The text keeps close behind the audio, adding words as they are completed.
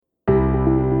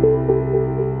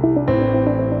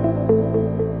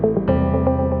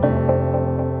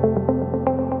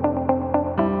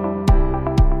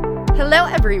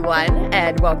everyone,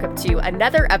 and welcome to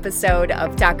another episode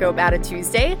of Taco Bata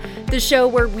Tuesday, the show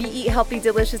where we eat healthy,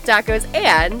 delicious tacos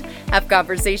and have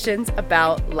conversations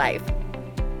about life.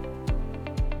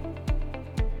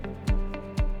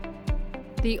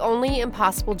 The only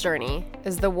impossible journey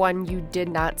is the one you did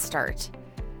not start.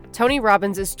 Tony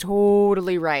Robbins is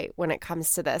totally right when it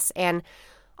comes to this, and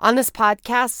on this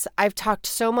podcast, I've talked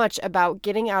so much about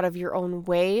getting out of your own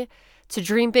way to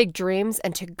dream big dreams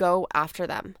and to go after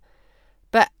them.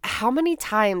 But how many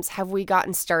times have we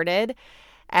gotten started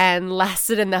and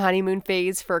lasted in the honeymoon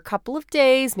phase for a couple of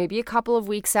days, maybe a couple of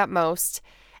weeks at most,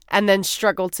 and then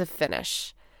struggled to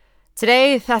finish?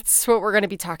 Today, that's what we're going to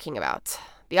be talking about.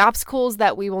 The obstacles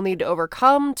that we will need to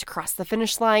overcome to cross the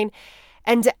finish line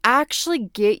and to actually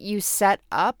get you set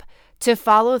up to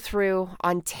follow through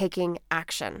on taking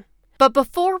action. But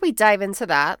before we dive into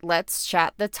that, let's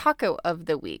chat the taco of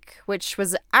the week, which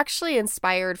was actually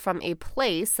inspired from a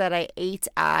place that I ate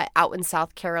at out in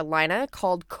South Carolina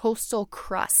called Coastal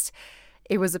Crust.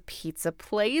 It was a pizza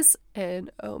place, and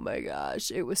oh my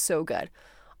gosh, it was so good.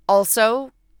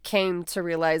 Also, came to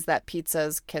realize that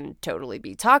pizzas can totally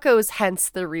be tacos, hence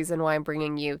the reason why I'm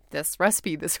bringing you this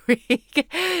recipe this week.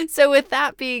 So with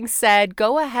that being said,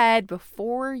 go ahead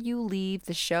before you leave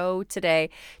the show today,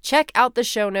 check out the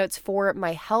show notes for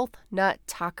my health nut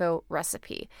taco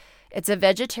recipe. It's a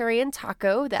vegetarian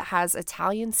taco that has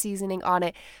Italian seasoning on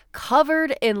it,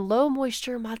 covered in low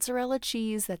moisture mozzarella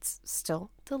cheese that's still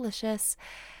delicious.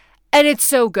 And it's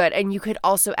so good. And you could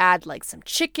also add like some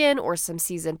chicken or some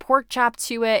seasoned pork chop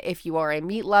to it if you are a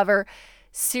meat lover.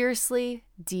 Seriously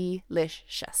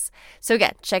delicious. So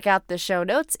again, check out the show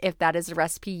notes if that is a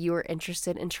recipe you are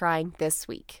interested in trying this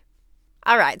week.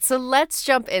 All right, so let's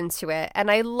jump into it.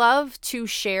 And I love to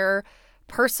share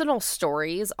personal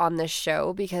stories on this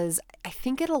show because I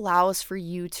think it allows for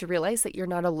you to realize that you're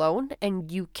not alone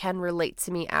and you can relate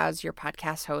to me as your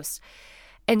podcast host.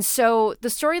 And so the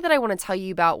story that I want to tell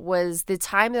you about was the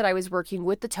time that I was working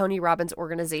with the Tony Robbins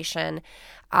organization.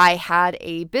 I had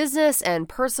a business and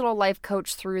personal life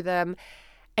coach through them,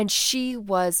 and she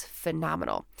was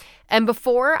phenomenal. And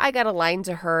before I got aligned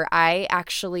to her, I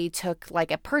actually took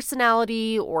like a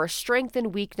personality or strength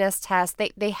and weakness test.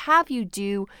 They have you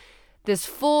do this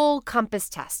full compass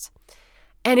test,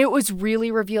 and it was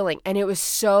really revealing, and it was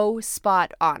so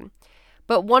spot on.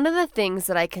 But one of the things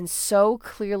that I can so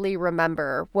clearly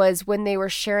remember was when they were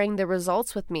sharing the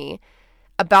results with me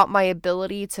about my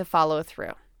ability to follow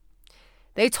through.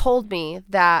 They told me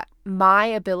that my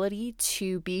ability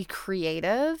to be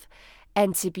creative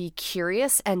and to be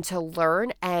curious and to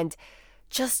learn and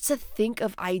just to think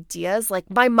of ideas, like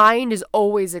my mind is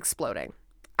always exploding.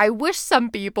 I wish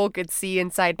some people could see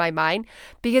inside my mind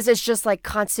because it's just like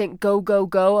constant go, go,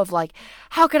 go of like,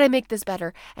 how can I make this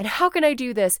better? And how can I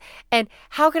do this? And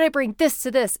how can I bring this to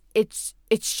this? It's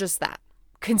just that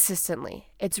consistently.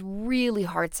 It's really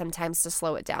hard sometimes to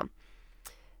slow it down.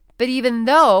 But even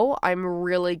though I'm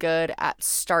really good at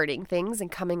starting things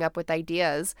and coming up with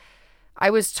ideas, I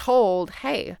was told,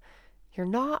 hey, you're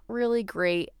not really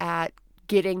great at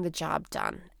getting the job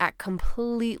done, at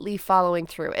completely following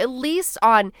through, at least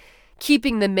on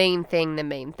keeping the main thing the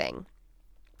main thing.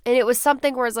 And it was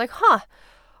something where I was like,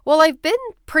 well, I've been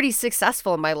pretty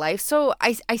successful in my life, so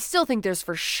I still think there's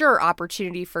for sure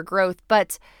opportunity for growth,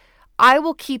 but I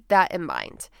will keep that in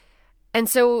mind. And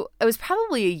so it was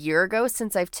probably a year ago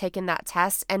since I've taken that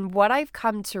test, and what I've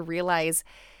come to realize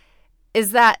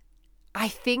is that I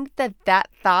think that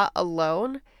thought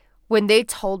alone, when they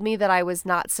told me that I was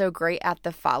not so great at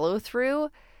the follow through,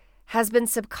 has been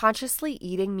subconsciously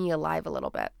eating me alive a little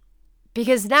bit.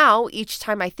 Because now, each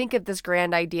time I think of this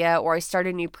grand idea or I start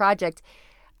a new project,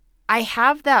 I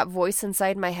have that voice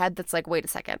inside my head that's like, wait a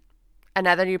second,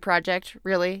 another new project?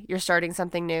 Really? You're starting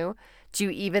something new? Do you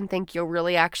even think you'll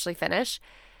really actually finish?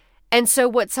 And so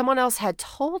what someone else had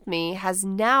told me has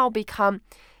now become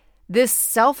this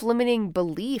self-limiting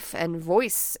belief and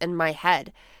voice in my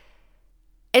head.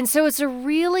 And so it's a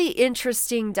really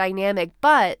interesting dynamic,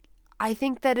 but I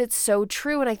think that it's so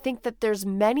true. And I think that there's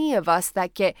many of us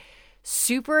that get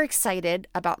super excited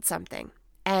about something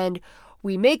and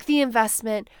we make the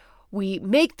investment, we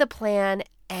make the plan,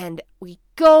 and we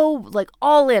go like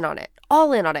all in on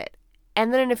it.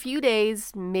 And then in a few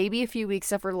days, maybe a few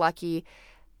weeks if we're lucky,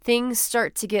 things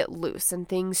start to get loose and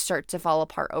things start to fall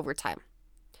apart over time.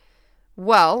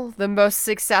 Well, the most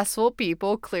successful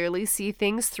people clearly see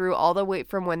things through all the way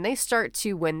from when they start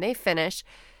to when they finish.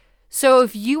 So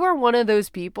if you are one of those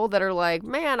people that are like,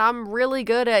 man, I'm really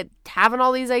good at having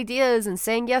all these ideas and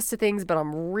saying yes to things, but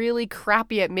I'm really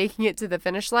crappy at making it to the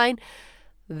finish line,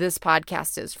 this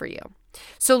podcast is for you.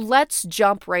 So let's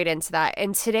jump right into that.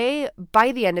 And today,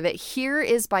 by the end of it, here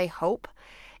is my hope,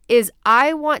 is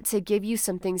I want to give you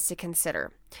some things to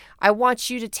consider. I want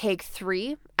you to take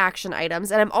 3 action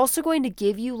items, and I'm also going to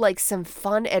give you like some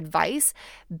fun advice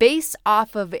based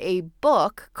off of a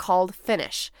book called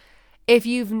Finish. If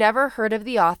you've never heard of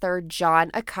the author,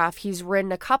 Jon Acuff, he's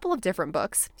written a couple of different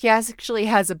books. He actually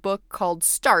has a book called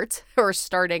Start, or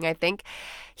Starting, I think.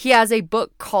 He has a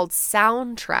book called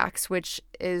Soundtracks, which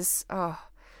is,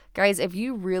 guys, if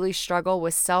you really struggle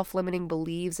with self-limiting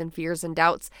beliefs and fears and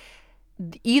doubts,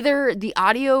 either the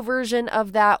audio version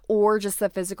of that or just the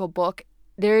physical book,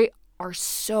 they are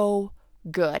so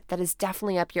good. That is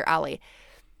definitely up your alley.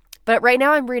 But right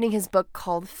now I'm reading his book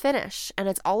called Finish, and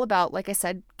it's all about, like I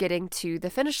said, getting to the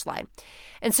finish line.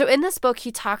 And so in this book,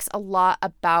 he talks a lot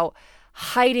about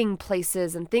hiding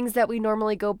places and things that we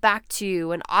normally go back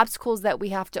to and obstacles that we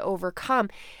have to overcome,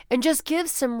 and just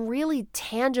gives some really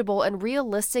tangible and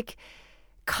realistic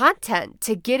content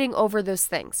to getting over those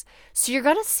things. So you're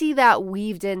going to see that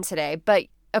weaved in today, but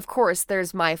of course,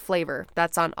 there's my flavor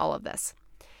that's on all of this.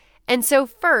 And so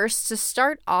first, to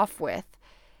start off with,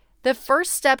 the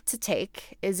first step to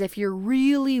take is, if you're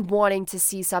really wanting to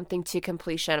see something to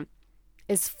completion,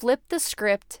 is flip the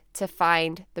script to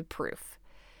find the proof.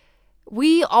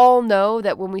 We all know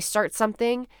that when we start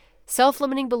something,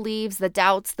 self-limiting beliefs, the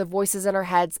doubts, the voices in our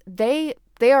heads, they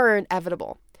are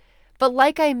inevitable. But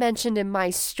like I mentioned in my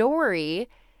story,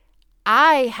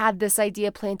 I had this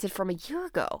idea planted from a year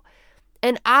ago,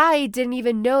 and I didn't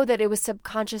even know that it was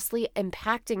subconsciously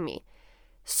impacting me.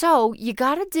 So you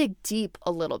got to dig deep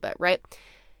a little bit, right?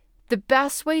 The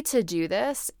best way to do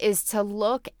this is to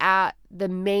look at the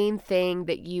main thing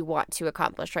that you want to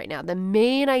accomplish right now, the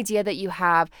main idea that you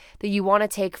have that you want to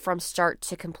take from start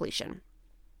to completion.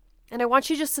 And I want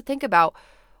you just to think about,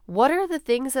 what are the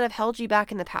things that have held you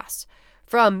back in the past?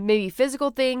 From maybe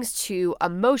physical things to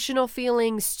emotional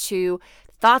feelings to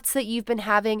thoughts that you've been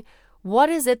having. What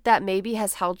is it that maybe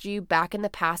has held you back in the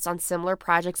past on similar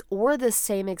projects or the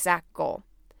same exact goal?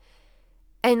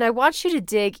 And I want you to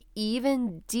dig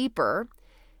even deeper,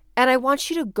 and I want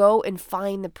you to go and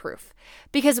find the proof.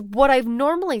 Because what I've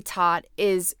normally taught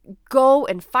is go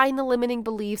and find the limiting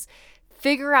beliefs,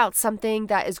 figure out something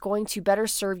that is going to better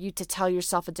serve you to tell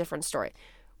yourself a different story.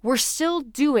 We're still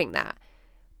doing that.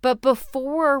 But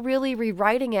before really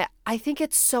rewriting it, I think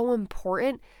it's so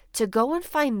important to go and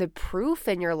find the proof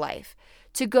in your life,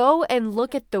 to go and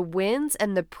look at the wins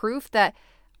and the proof that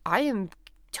I am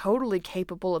totally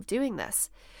capable of doing this.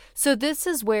 So this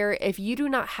is where, if you do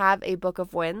not have a book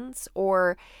of wins,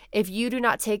 or if you do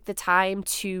not take the time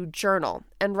to journal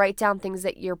and write down things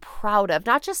that you're proud of,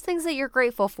 not just things that you're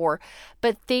grateful for,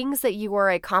 but things that you are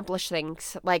accomplishing,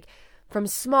 like from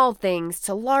small things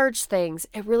to large things,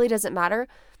 it really doesn't matter.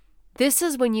 This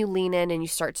is when you lean in and you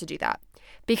start to do that.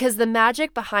 Because the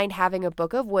magic behind having a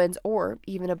book of wins, or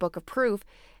even a book of proof,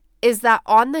 is that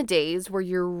on the days where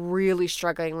you're really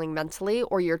struggling mentally,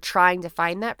 or you're trying to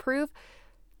find that proof,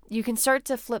 you can start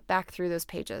to flip back through those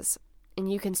pages,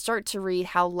 and you can start to read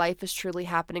how life is truly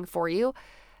happening for you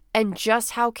and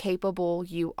just how capable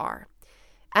you are.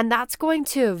 And that's going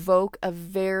to evoke a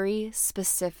very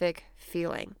specific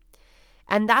feeling.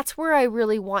 And that's where I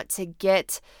really want to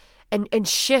get and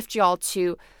shift y'all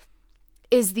to,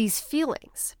 is these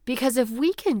feelings. Because if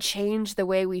we can change the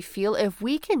way we feel, if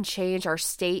we can change our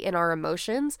state and our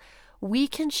emotions, we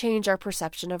can change our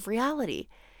perception of reality.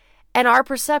 And our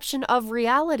perception of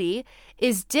reality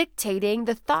is dictating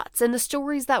the thoughts and the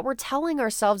stories that we're telling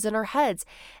ourselves in our heads.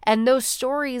 And those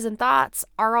stories and thoughts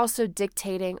are also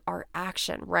dictating our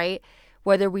action, right?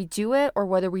 Whether we do it or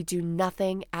whether we do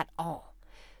nothing at all.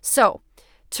 So,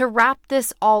 to wrap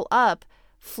this all up,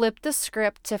 flip the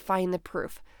script to find the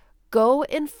proof. Go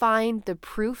and find the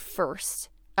proof first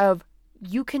of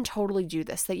you can totally do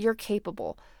this, that you're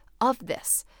capable of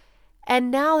this.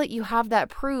 And now that you have that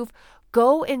proof,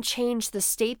 go and change the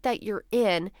state that you're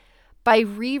in by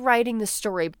rewriting the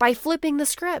story, by flipping the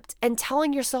script and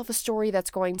telling yourself a story that's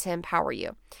going to empower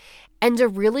you. And a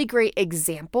really great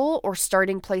example or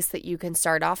starting place that you can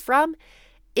start off from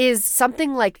is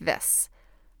something like this.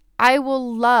 I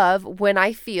will love when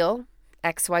I feel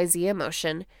XYZ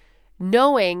emotion,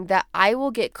 knowing that I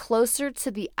will get closer to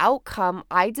the outcome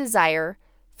I desire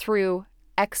through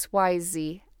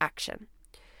XYZ action.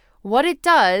 What it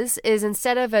does is,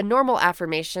 instead of a normal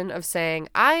affirmation of saying,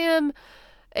 I am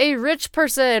a rich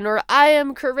person, or I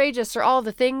am courageous, or all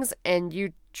the things, and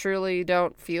you truly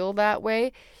don't feel that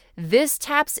way, this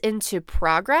taps into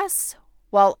progress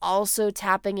while also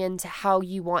tapping into how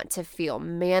you want to feel,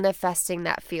 manifesting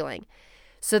that feeling.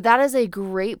 So that is a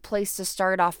great place to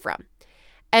start off from.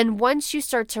 And once you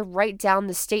start to write down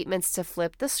the statements to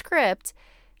flip the script,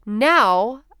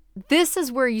 now this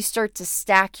is where you start to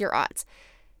stack your odds.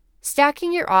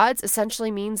 Stacking your odds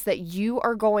essentially means that you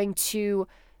are going to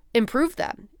improve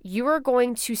them. You are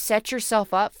going to set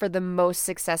yourself up for the most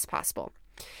success possible.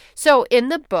 So in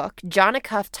the book, John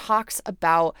Acuff talks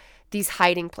about these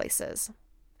hiding places.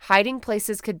 Hiding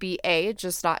places could be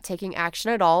just not taking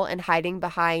action at all and hiding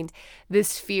behind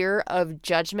this fear of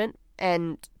judgment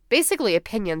and basically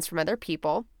opinions from other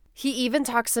people. He even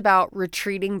talks about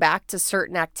retreating back to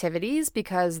certain activities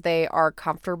because they are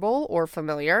comfortable or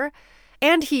familiar.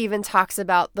 And he even talks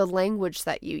about the language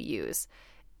that you use.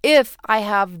 If I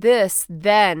have this,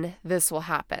 then this will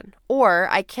happen. Or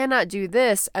I cannot do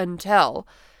this until,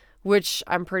 which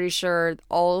I'm pretty sure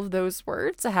all of those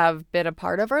words have been a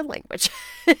part of our language,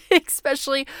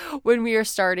 especially when we are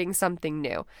starting something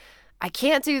new. I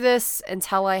can't do this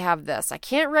until I have this. I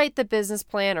can't write the business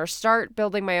plan or start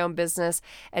building my own business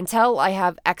until I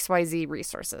have XYZ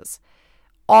resources.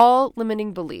 All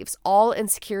limiting beliefs, all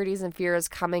insecurities and fears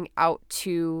coming out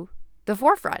to the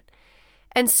forefront.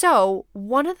 And so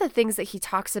one of the things that he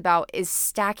talks about is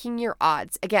stacking your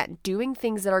odds. Again, doing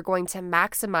things that are going to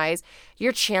maximize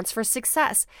your chance for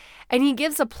success. And he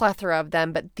gives a plethora of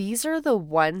them, but these are the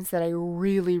ones that I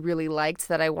really, really liked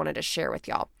that I wanted to share with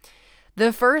y'all.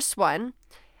 The first one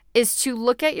is to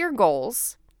look at your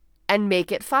goals and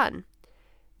make it fun.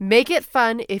 Make it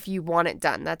fun if you want it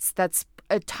done. That's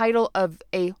a title of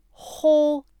a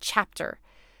whole chapter.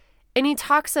 And he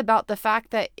talks about the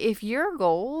fact that if your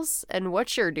goals and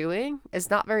what you're doing is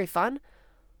not very fun,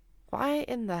 why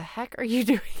in the heck are you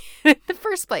doing it in the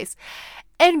first place?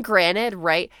 And granted,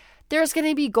 right, there's going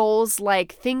to be goals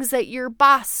like things that your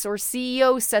boss or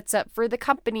CEO sets up for the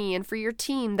company and for your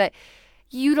team that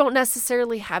you don't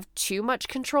necessarily have too much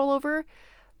control over,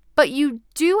 but you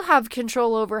do have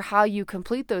control over how you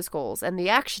complete those goals and the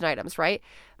action items, right?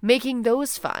 Making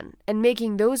those fun and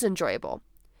making those enjoyable.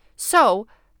 So,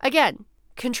 again,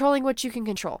 controlling what you can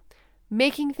control.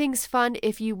 Making things fun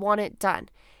if you want it done.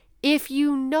 If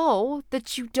you know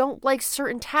that you don't like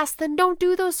certain tasks, then don't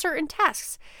do those certain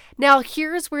tasks. Now,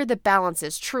 here's where the balance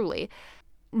is truly.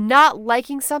 Not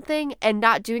liking something and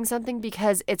not doing something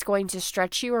because it's going to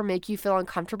stretch you or make you feel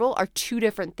uncomfortable are two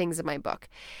different things in my book.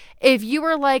 If you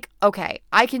were like, okay,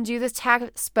 I can do this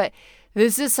task, but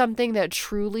this is something that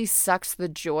truly sucks the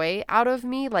joy out of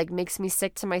me, like makes me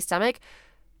sick to my stomach,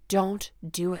 don't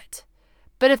do it.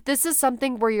 But if this is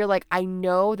something where you're like, I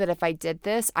know that if I did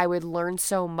this, I would learn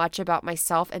so much about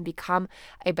myself and become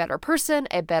a better person,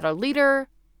 a better leader,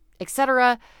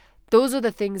 etc., those are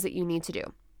the things that you need to do.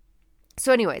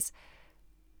 So anyways,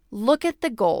 look at the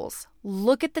goals,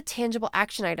 look at the tangible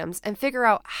action items and figure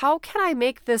out how can I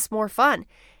make this more fun?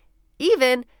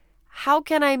 Even how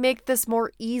can I make this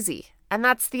more easy? And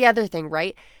that's the other thing,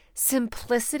 right?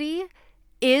 Simplicity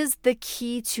is the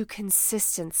key to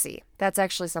consistency. That's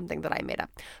actually something that I made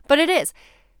up, but it is.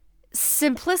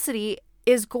 Simplicity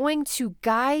is going to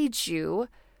guide you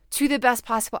to the best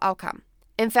possible outcome.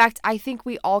 In fact, I think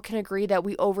we all can agree that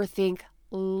we overthink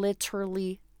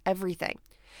literally everything.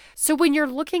 So when you're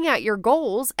looking at your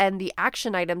goals and the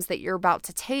action items that you're about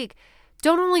to take,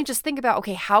 don't only just think about,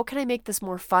 okay, how can I make this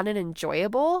more fun and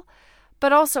enjoyable,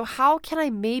 but also how can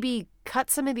I maybe cut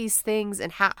some of these things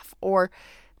in half or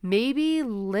maybe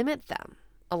limit them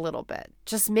a little bit.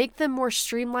 Just make them more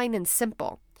streamlined and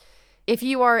simple. If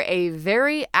you are a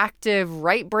very active,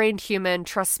 right-brained human,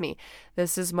 trust me,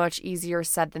 this is much easier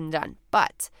said than done.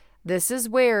 But this is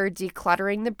where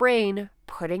decluttering the brain,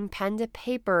 putting pen to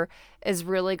paper is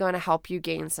really going to help you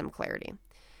gain some clarity.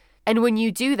 And when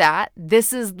you do that,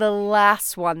 this is the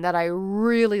last one that I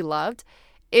really loved,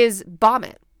 is bomb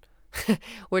it,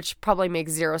 which probably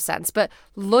makes zero sense. But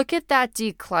look at that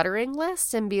decluttering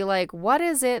list and be like, what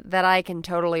is it that I can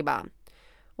totally bomb?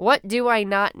 What do I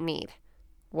not need?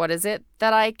 What is it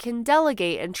that I can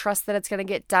delegate and trust that it's going to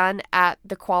get done at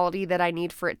the quality that I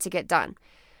need for it to get done?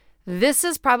 This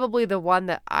is probably the one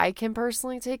that I can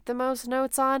personally take the most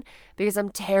notes on because I'm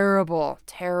terrible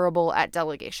at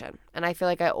delegation. And I feel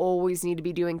like I always need to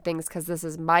be doing things because this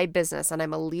is my business and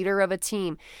I'm a leader of a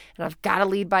team and I've got to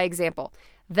lead by example.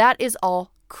 That is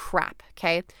all crap,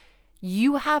 okay?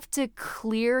 You have to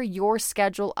clear your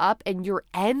schedule up and your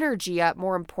energy up,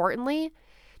 more importantly,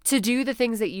 to do the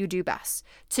things that you do best,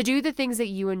 to do the things that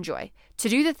you enjoy, to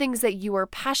do the things that you are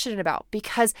passionate about,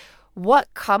 because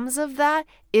what comes of that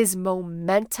is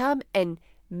momentum and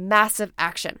massive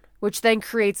action, which then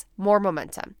creates more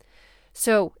momentum.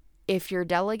 So if you're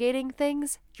delegating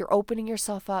things, you're opening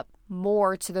yourself up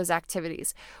more to those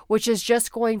activities, which is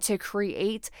just going to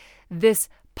create this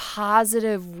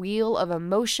positive wheel of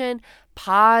emotion,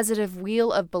 positive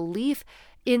wheel of belief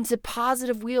into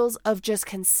positive wheels of just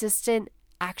consistent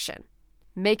action.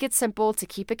 Make it simple to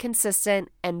keep it consistent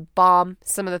and bomb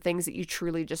some of the things that you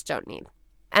truly just don't need.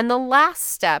 And the last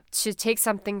step to take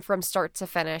something from start to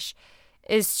finish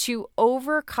is to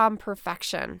overcome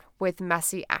perfection with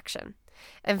messy action.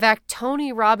 In fact,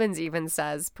 Tony Robbins even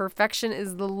says perfection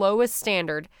is the lowest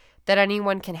standard that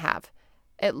anyone can have.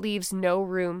 It leaves no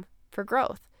room for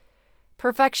growth.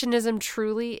 Perfectionism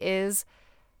truly is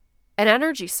an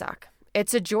energy suck.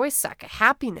 It's a joy suck, a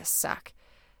happiness suck.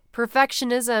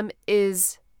 Perfectionism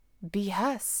is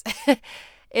BS.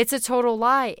 It's a total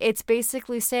lie. It's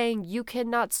basically saying you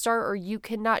cannot start or you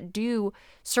cannot do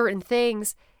certain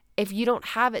things if you don't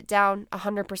have it down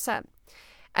 100%.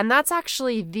 And that's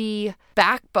actually the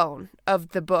backbone of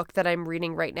the book that I'm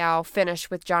reading right now, Finish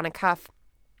with Jon Acuff,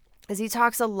 is he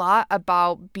talks a lot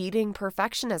about beating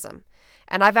perfectionism.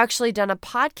 And I've actually done a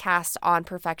podcast on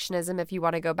perfectionism if you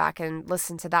want to go back and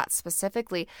listen to that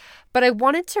specifically. But I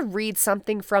wanted to read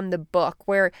something from the book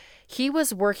where he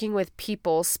was working with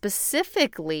people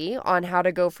specifically on how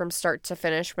to go from start to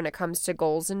finish when it comes to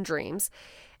goals and dreams.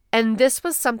 And this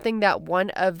was something that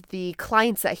one of the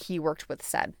clients that he worked with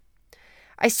said.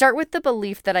 I start with the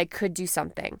belief that I could do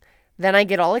something. Then I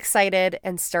get all excited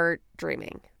and start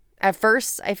dreaming. At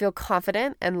first, I feel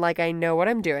confident and like I know what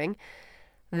I'm doing.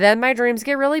 Then my dreams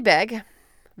get really big.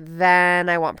 Then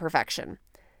I want perfection.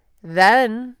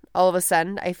 Then, all of a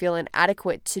sudden, I feel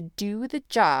inadequate to do the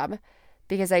job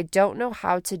because I don't know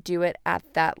how to do it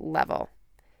at that level.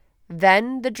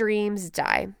 Then the dreams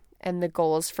die and the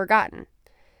goal is forgotten.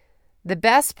 The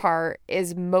best part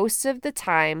is most of the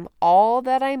time, all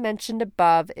that I mentioned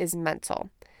above is mental.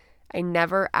 I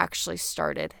never actually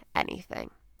started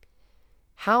anything.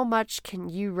 How much can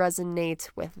you resonate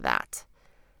with that?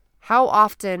 How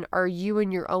often are you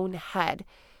in your own head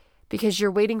because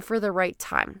you're waiting for the right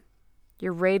time?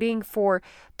 You're waiting for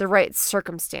the right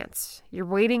circumstance. You're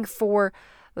waiting for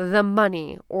the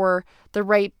money or the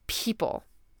right people.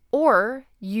 Or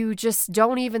you just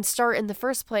don't even start in the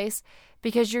first place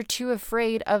because you're too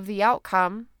afraid of the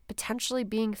outcome potentially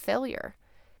being failure.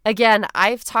 Again,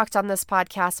 I've talked on this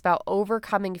podcast about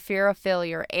overcoming fear of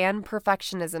failure and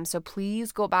perfectionism, so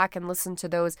please go back and listen to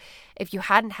those if you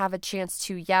hadn't had a chance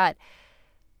to yet.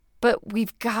 But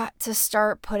we've got to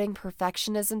start putting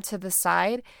perfectionism to the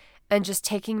side and just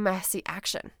taking messy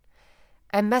action.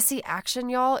 And messy action,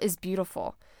 y'all, is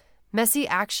beautiful. Messy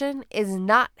action is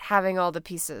not having all the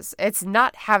pieces. It's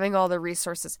not having all the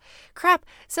resources. Crap,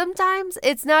 sometimes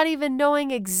it's not even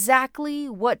knowing exactly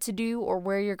what to do or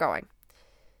where you're going.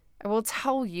 I will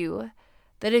tell you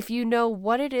that if you know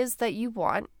what it is that you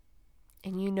want,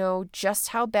 and you know just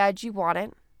how bad you want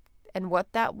it, and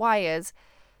what that why is,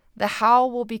 the how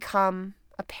will become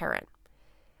apparent.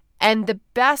 And the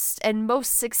best and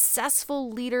most successful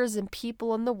leaders and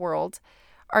people in the world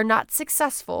are not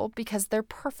successful because they're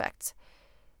perfect.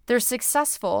 They're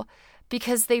successful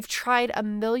because they've tried a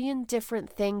million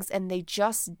different things and they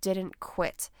just didn't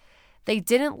quit. They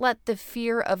didn't let the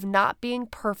fear of not being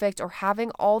perfect or having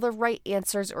all the right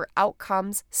answers or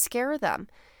outcomes scare them.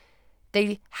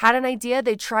 They had an idea,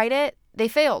 they tried it, they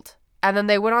failed, and then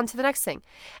they went on to the next thing.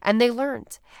 And they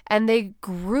learned, and they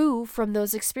grew from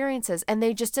those experiences, and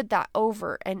they just did that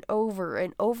over and over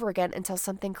and over again until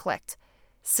something clicked.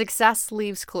 Success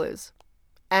leaves clues.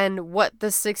 And what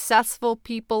the successful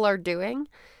people are doing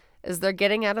is they're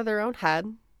getting out of their own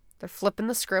head. They're flipping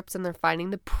the script and they're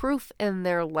finding the proof in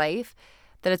their life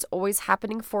that it's always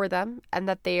happening for them and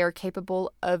that they are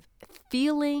capable of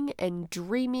feeling and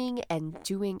dreaming and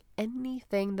doing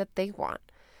anything that they want.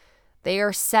 They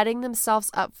are setting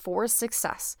themselves up for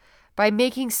success by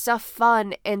making stuff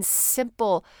fun and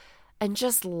simple and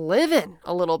just living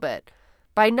a little bit,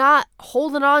 by not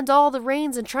holding on to all the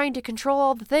reins and trying to control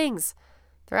all the things.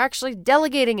 They're actually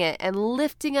delegating it and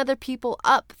lifting other people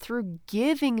up through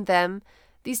giving them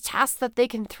these tasks that they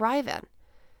can thrive in.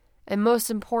 And most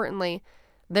importantly,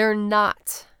 they're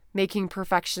not making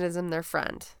perfectionism their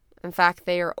friend. In fact,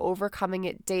 they are overcoming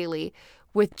it daily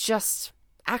with just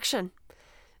action.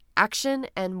 Action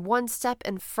and one step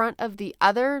in front of the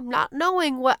other, not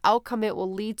knowing what outcome it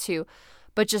will lead to,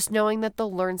 but just knowing that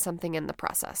they'll learn something in the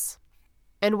process.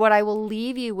 And what I will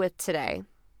leave you with today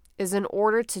is, in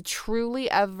order to truly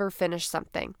ever finish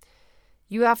something,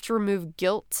 you have to remove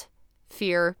guilt,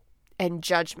 fear, and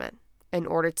judgment in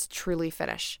order to truly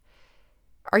finish.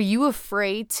 Are you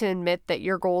afraid to admit that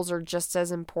your goals are just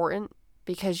as important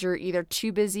because you're either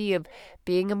too busy of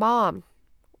being a mom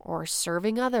or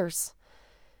serving others?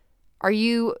 Are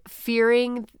you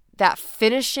fearing that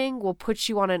finishing will put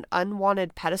you on an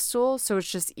unwanted pedestal, so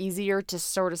it's just easier to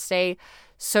sort of say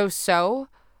so?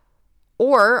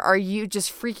 Or are you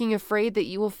just freaking afraid that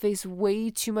you will face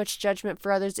way too much judgment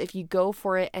for others if you go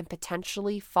for it and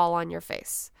potentially fall on your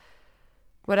face?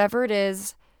 Whatever it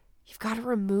is, you've got to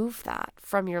remove that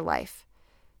from your life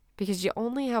because you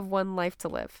only have one life to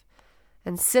live.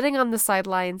 And sitting on the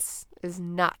sidelines is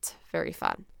not very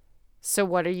fun. So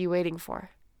what are you waiting for?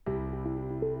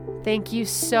 Thank you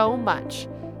so much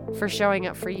for showing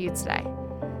up for you today.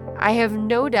 I have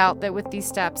no doubt that with these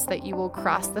steps that you will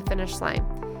cross the finish line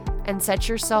and set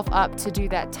yourself up to do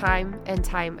that time and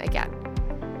time again.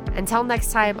 Until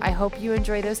next time, I hope you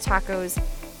enjoy those tacos.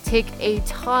 Take a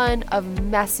ton of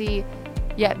messy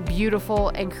yet beautiful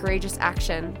and courageous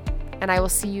action. And I will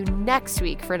see you next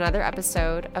week for another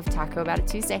episode of Taco About It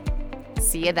Tuesday.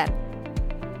 See you then.